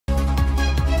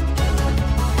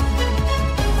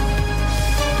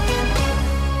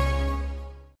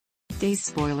Days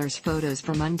spoilers photos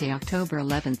for Monday, October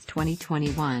 11,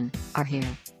 2021, are here.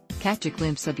 Catch a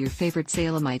glimpse of your favorite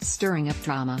Salemites stirring up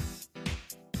drama.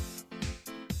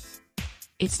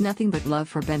 It's nothing but love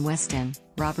for Ben Weston,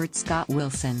 Robert Scott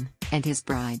Wilson, and his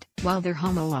bride, while they're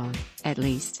home alone, at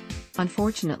least.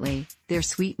 Unfortunately, their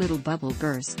sweet little bubble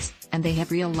bursts, and they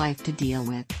have real life to deal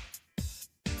with.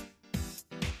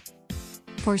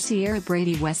 For Sierra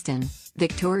Brady Weston,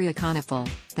 Victoria Conifal,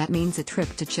 that means a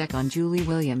trip to check on Julie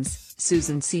Williams,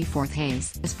 Susan Seaforth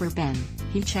Hayes. As for Ben,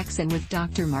 he checks in with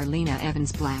Dr. Marlena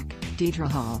Evans Black, Deidre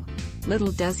Hall.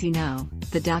 Little does he know,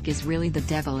 the doc is really the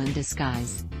devil in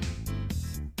disguise.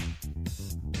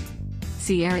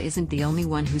 Sierra isn't the only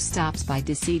one who stops by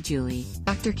to see Julie.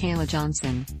 Dr. Kayla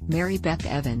Johnson, Mary Beth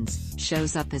Evans,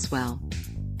 shows up as well.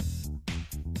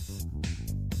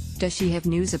 Does she have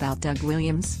news about Doug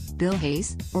Williams, Bill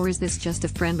Hayes, or is this just a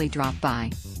friendly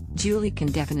drop-by? Julie can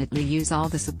definitely use all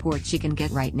the support she can get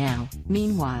right now.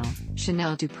 Meanwhile,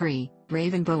 Chanel Dupree,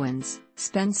 Raven Bowens,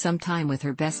 spends some time with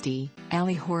her bestie,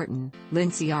 Allie Horton,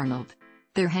 Lindsay Arnold.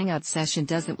 Their hangout session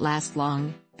doesn't last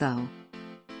long, though.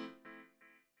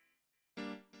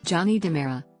 Johnny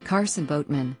DeMera, Carson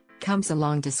Boatman, comes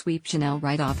along to sweep Chanel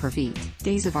right off her feet.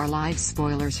 Days of Our Lives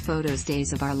spoilers photos.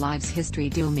 Days of Our Lives history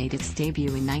duo made its debut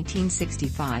in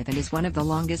 1965 and is one of the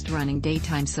longest-running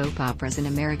daytime soap operas in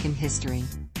American history.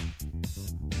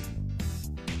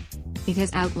 It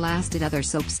has outlasted other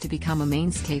soaps to become a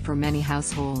mainstay for many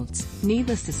households.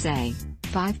 Needless to say,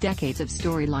 5 decades of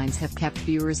storylines have kept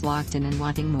viewers locked in and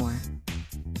wanting more.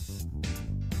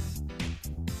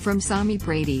 From Sami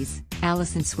Brady's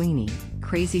Allison Sweeney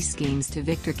crazy schemes to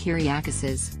Victor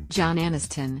Kiriakis's John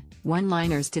Aniston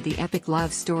one-liners to the epic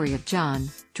love story of John,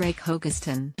 Drake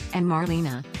Hogestyn, and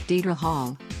Marlena, Deidre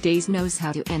Hall, Days knows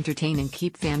how to entertain and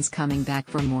keep fans coming back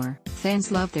for more.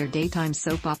 Fans love their daytime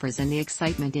soap operas and the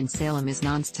excitement in Salem is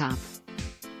non-stop.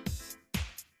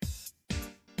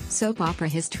 Soap opera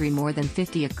history. More than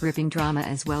 50 of gripping drama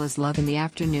as well as love in the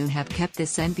afternoon have kept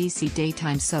this NBC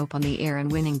daytime soap on the air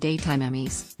and winning daytime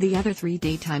Emmys. The other 3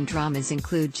 daytime dramas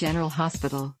include General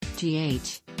Hospital,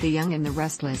 GH, The Young and the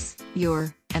Restless,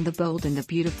 You're, and The Bold and the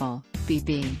Beautiful,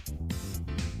 BB.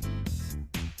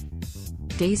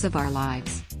 Days of Our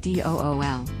Lives,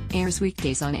 DOOL, airs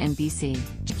weekdays on NBC.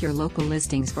 Check your local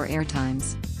listings for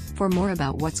airtimes. For more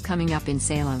about what's coming up in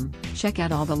Salem, check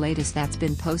out all the latest that's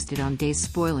been posted on Days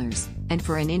Spoilers, and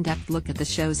for an in-depth look at the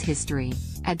show's history,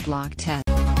 at Block 10.